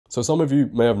So some of you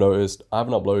may have noticed I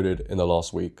haven't uploaded in the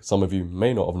last week. Some of you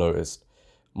may not have noticed.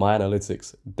 My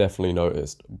analytics definitely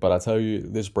noticed. But I tell you,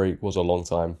 this break was a long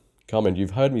time coming.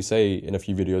 You've heard me say in a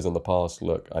few videos in the past,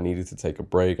 look, I needed to take a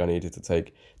break. I needed to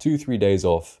take 2-3 days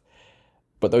off.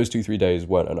 But those 2-3 days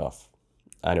weren't enough.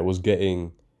 And it was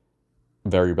getting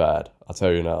very bad, I'll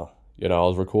tell you now. You know, I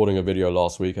was recording a video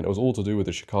last week and it was all to do with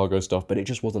the Chicago stuff, but it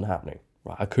just wasn't happening.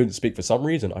 Right? I couldn't speak for some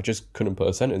reason. I just couldn't put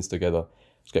a sentence together.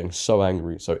 I was getting so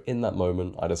angry. So in that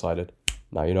moment, I decided,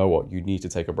 now you know what? You need to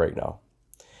take a break now.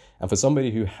 And for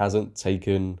somebody who hasn't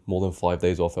taken more than 5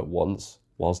 days off at once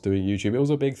whilst doing YouTube, it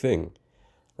was a big thing,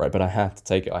 right? But I had to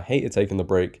take it. I hated taking the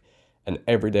break. And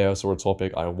every day I saw a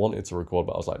topic I wanted to record,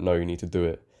 but I was like, no, you need to do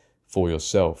it for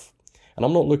yourself. And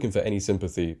I'm not looking for any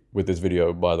sympathy with this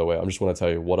video, by the way. I just want to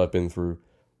tell you what I've been through,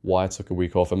 why I took a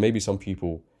week off, and maybe some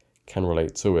people can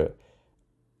relate to it.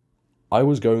 I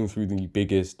was going through the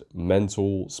biggest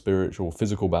mental, spiritual,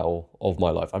 physical battle of my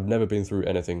life. I've never been through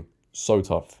anything so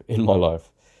tough in my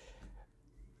life.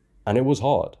 And it was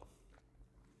hard.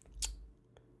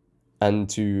 And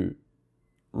to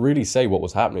really say what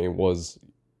was happening was,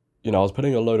 you know, I was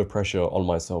putting a load of pressure on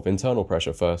myself, internal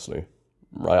pressure firstly,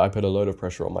 right? I put a load of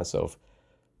pressure on myself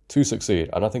to succeed.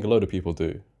 And I think a load of people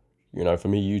do. You know, for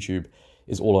me, YouTube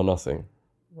is all or nothing,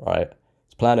 right?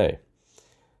 It's plan A.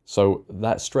 So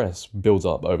that stress builds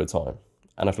up over time.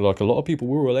 And I feel like a lot of people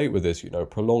will relate with this, you know,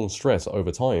 prolonged stress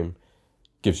over time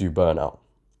gives you burnout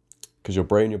because your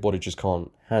brain, your body just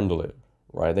can't handle it,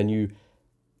 right? Then you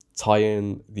tie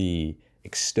in the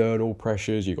external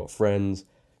pressures. You got friends,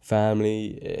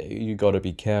 family. You got to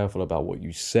be careful about what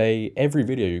you say. Every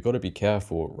video, you got to be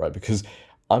careful, right? Because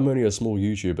I'm only a small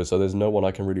YouTuber, so there's no one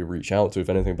I can really reach out to if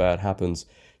anything bad happens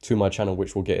to my channel,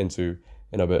 which we'll get into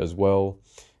in a bit as well.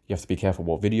 You have to be careful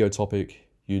what video topic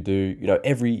you do. You know,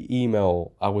 every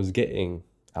email I was getting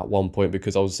at one point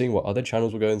because I was seeing what other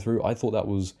channels were going through, I thought that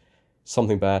was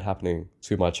something bad happening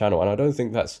to my channel. And I don't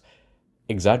think that's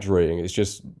exaggerating. It's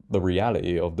just the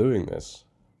reality of doing this,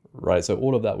 right? So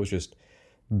all of that was just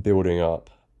building up.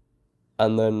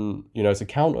 And then, you know, to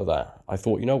counter that, I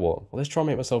thought, you know what? Well, let's try and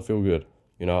make myself feel good.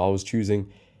 You know, I was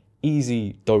choosing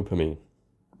easy dopamine,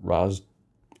 right? I was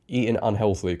eating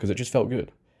unhealthily because it just felt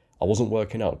good. I wasn't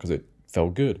working out because it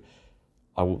felt good.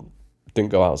 I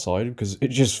didn't go outside because it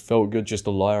just felt good just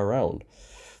to lie around.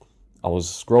 I was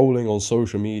scrolling on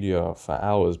social media for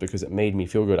hours because it made me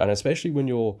feel good. And especially when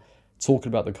you're talking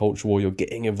about the culture war, you're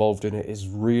getting involved in it, it's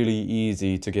really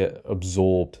easy to get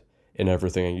absorbed in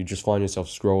everything. And you just find yourself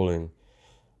scrolling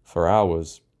for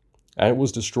hours. And it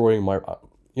was destroying my,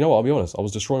 you know what, I'll be honest, I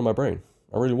was destroying my brain.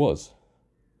 I really was.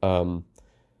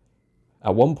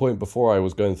 At one point before I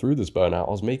was going through this burnout, I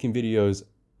was making videos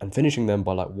and finishing them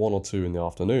by like 1 or 2 in the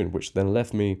afternoon, which then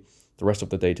left me the rest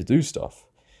of the day to do stuff.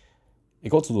 It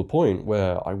got to the point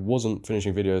where I wasn't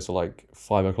finishing videos till like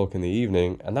 5 o'clock in the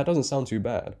evening, and that doesn't sound too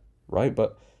bad, right?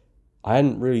 But I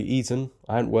hadn't really eaten,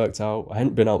 I hadn't worked out, I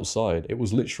hadn't been outside. It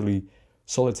was literally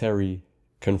solitary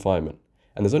confinement.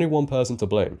 And there's only one person to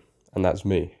blame, and that's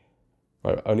me,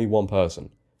 right? Only one person.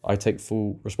 I take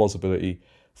full responsibility,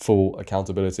 full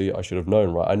accountability. I should have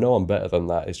known, right? I know I'm better than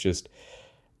that. It's just,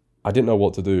 I didn't know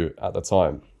what to do at the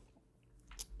time.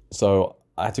 So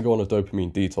I had to go on a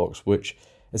dopamine detox, which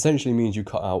essentially means you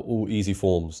cut out all easy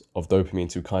forms of dopamine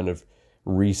to kind of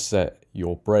reset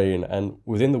your brain. And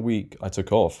within the week I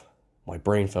took off, my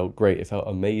brain felt great. It felt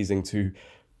amazing to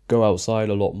go outside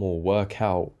a lot more, work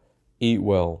out, eat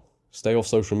well, stay off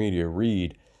social media,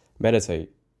 read, meditate,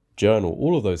 journal,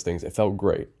 all of those things. It felt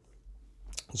great.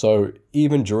 So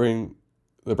even during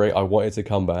the break, I wanted to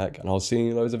come back and I was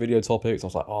seeing loads of video topics. I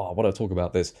was like, oh, I want to talk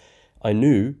about this. I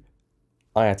knew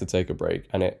I had to take a break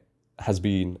and it has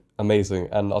been amazing.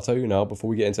 And I'll tell you now, before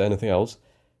we get into anything else,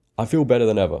 I feel better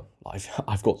than ever.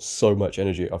 I've got so much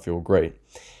energy. I feel great.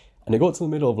 And it got to the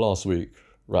middle of last week,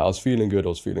 right? I was feeling good. I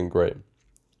was feeling great.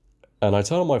 And I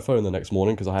turned on my phone the next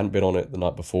morning because I hadn't been on it the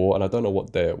night before. And I don't know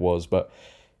what day it was, but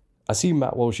I see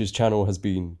Matt Walsh's channel has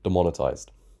been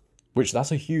demonetized. Which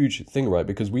that's a huge thing, right?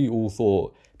 Because we all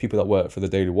thought people that work for the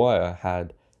Daily Wire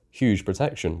had huge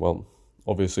protection. Well,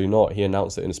 obviously not. He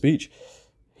announced it in a speech.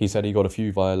 He said he got a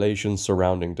few violations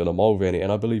surrounding JDhillon. And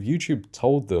I believe YouTube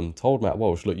told Matt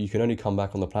Walsh, look, you can only come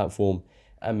back on the platform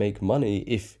and make money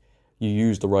if you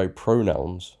use the right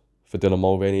pronouns for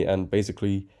JDhillon and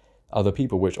basically other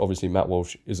people, which obviously Matt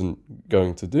Walsh isn't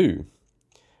going to do. And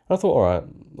I thought, all right,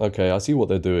 okay, I see what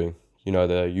they're doing. You know,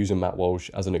 they're using Matt Walsh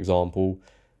as an example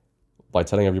by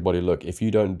telling everybody, look, if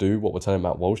you don't do what we're telling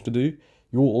Matt Walsh to do,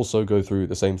 you will also go through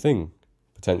the same thing,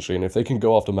 potentially. And if they can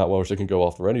go after Matt Walsh, they can go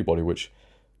after anybody, which,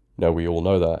 you know, we all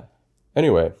know that.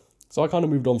 Anyway, So I kind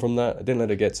of moved on from that. I didn't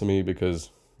let it get to me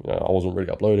because, I wasn't really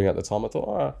uploading at the time. I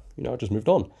thought, I just moved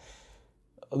on.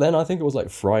 Then I think it was like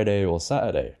Friday or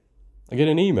Saturday. I get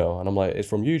an email and I'm like, it's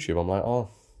from YouTube. I'm like, oh,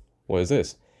 what is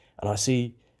this? And I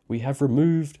see, we have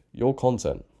removed your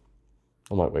content.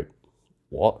 I'm like, wait,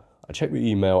 what? I checked the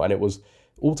email and it was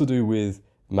all to do with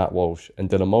Matt Walsh and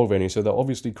JDhillon Mulvaney. So they're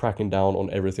obviously cracking down on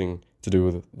everything to do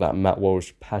with that Matt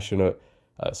Walsh passionate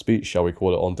speech, shall we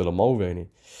call it, on JDhillon Mulvaney.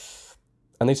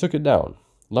 And they took it down.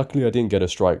 Luckily, I didn't get a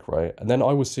strike, right? And then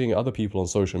I was seeing other people on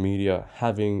social media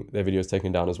having their videos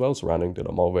taken down as well surrounding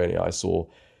JDhillon Mulvaney. I saw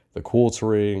The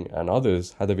Quartering and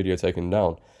others had their video taken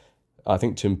down. I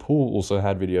think Tim Pool also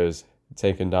had videos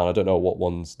taken down. I don't know what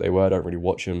ones they were. I don't really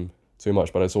watch him too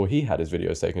much, but I saw he had his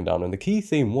videos taken down. And the key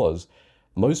theme was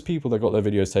most people that got their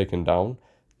videos taken down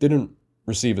didn't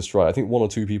receive a strike. I think 1 or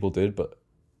 2 people did, but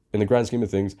in the grand scheme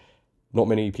of things, not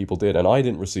many people did. And I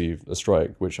didn't receive a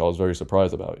strike, which I was very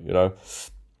surprised about,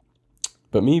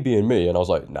 But me being me, and I was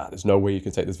like, nah, there's no way you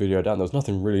can take this video down. There was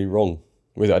nothing really wrong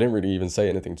with it. I didn't really even say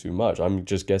anything too much. I'm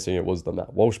just guessing it was the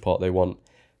Matt Walsh part they want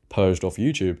purged off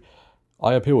YouTube.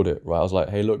 I appealed it, right? I was like,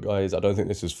 hey, look, guys, I don't think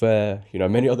this is fair.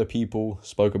 Many other people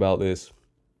spoke about this.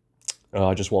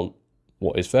 I just want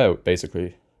what is fair,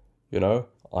 basically. I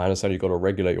understand you've got to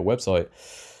regulate your website.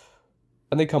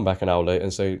 And they come back an hour later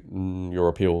and say, your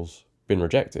appeal's been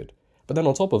rejected. But then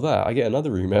on top of that, I get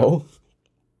another email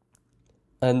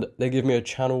and they give me a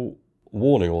channel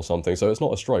warning or something. So it's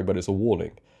not a strike, but it's a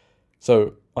warning.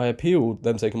 So I appealed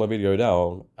them taking my video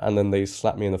down, and then they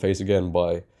slapped me in the face again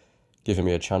by giving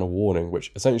me a channel warning,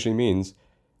 which essentially means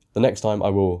the next time I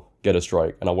will get a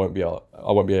strike and I won't be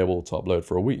able to upload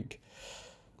for a week.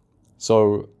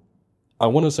 So I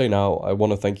want to say now, I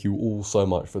want to thank you all so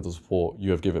much for the support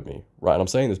you have given me, right? And I'm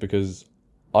saying this because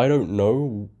I don't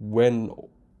know when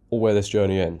or where this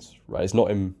journey ends, right? It's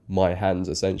not in my hands,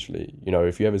 essentially.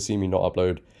 If you ever see me not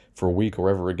upload for a week or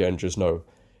ever again, just know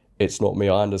it's not me.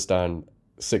 I understand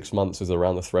 6 months is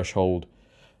around the threshold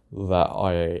that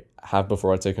I have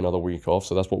before I take another week off.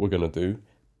 So that's what we're going to do.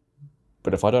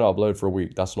 But if I don't upload for a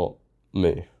week, that's not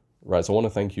me, right? So I want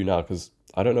to thank you now because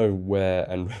I don't know where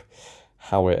and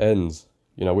how it ends,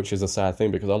 which is a sad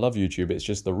thing because I love YouTube. It's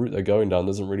just the route they're going down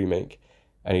doesn't really make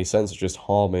any sense. It's just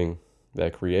harming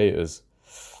their creators.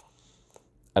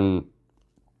 And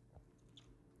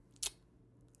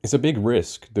it's a big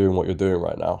risk doing what you're doing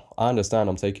right now. I understand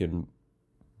I'm taking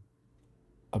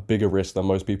a bigger risk than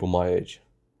most people my age,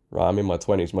 right? I'm in my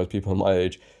 20s. Most people my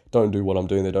age don't do what I'm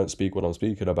doing. They don't speak what I'm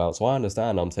speaking about. So I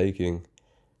understand I'm taking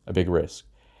a big risk.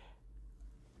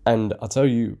 And I'll tell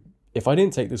you, if I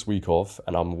didn't take this week off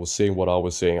and I was seeing what I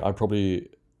was seeing, I probably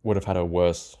would have had a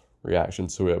worse reaction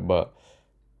to it. But,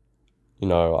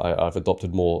 I've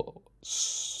adopted more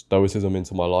stoicism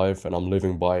into my life and I'm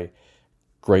living by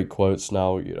great quotes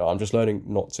now. I'm just learning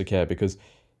not to care because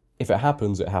if it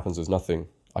happens, it happens. There's nothing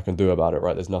I can do about it,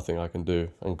 right? There's nothing I can do.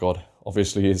 And God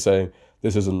obviously is saying,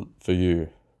 this isn't for you,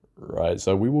 right?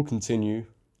 So we will continue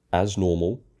as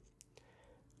normal.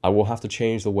 I will have to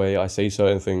change the way I say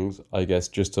certain things, I guess,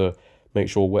 just to make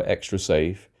sure we're extra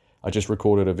safe. I just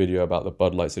recorded a video about the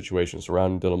Bud Light situation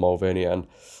surrounding JDhillon Mulvaney and,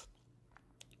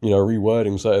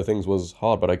 rewording certain things was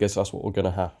hard, but I guess that's what we're going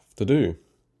to have to do.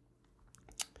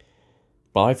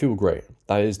 But I feel great.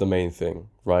 That is the main thing,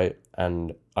 right?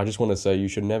 And I just want to say you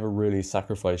should never really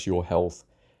sacrifice your health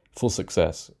for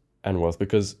success and wealth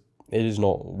because it is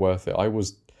not worth it. I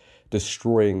was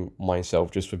destroying myself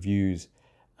just for views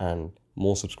and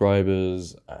more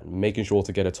subscribers and making sure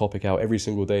to get a topic out every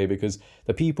single day because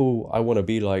the people I want to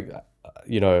be like, I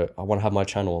want to have my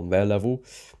channel on their level.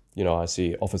 I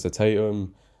see Officer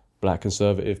Tatum, Black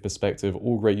Conservative Perspective,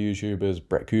 all great YouTubers,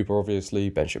 Brett Cooper,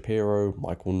 obviously, Ben Shapiro,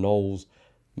 Michael Knowles,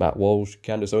 Matt Walsh,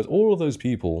 Candace Owens, all of those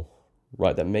people,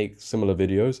 right, that make similar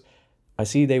videos. I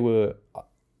see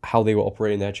how they were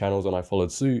operating their channels and I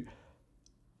followed suit.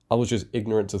 I was just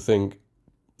ignorant to think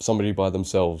somebody by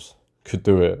themselves could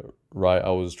do it, right?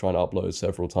 I was trying to upload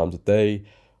several times a day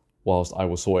whilst I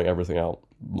was sorting everything out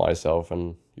myself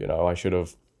and, I should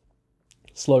have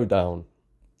slowed down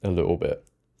a little bit.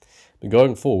 But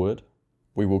going forward,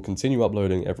 we will continue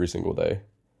uploading every single day.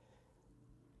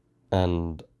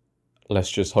 And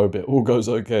let's just hope it all goes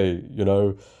okay,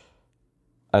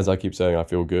 As I keep saying, I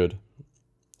feel good.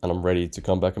 And I'm ready to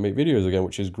come back and make videos again,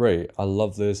 which is great. I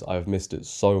love this. I've missed it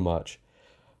so much.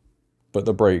 But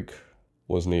the break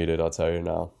was needed, I'll tell you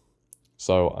now.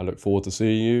 So I look forward to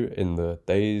seeing you in the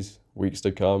days, weeks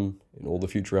to come, in all the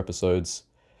future episodes.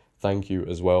 Thank you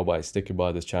as well by sticking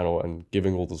by this channel and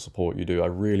giving all the support you do. I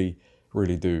really,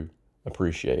 really do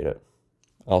appreciate it.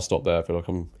 I'll stop there. I feel like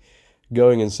I'm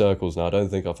going in circles now. I don't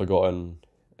think I've forgotten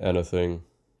anything?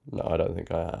 No, I don't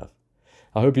think I have.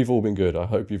 I hope you've all been good. I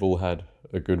hope you've all had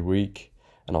a good week,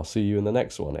 and I'll see you in the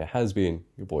next one. It has been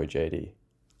your boy JD.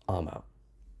 I'm out.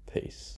 Peace.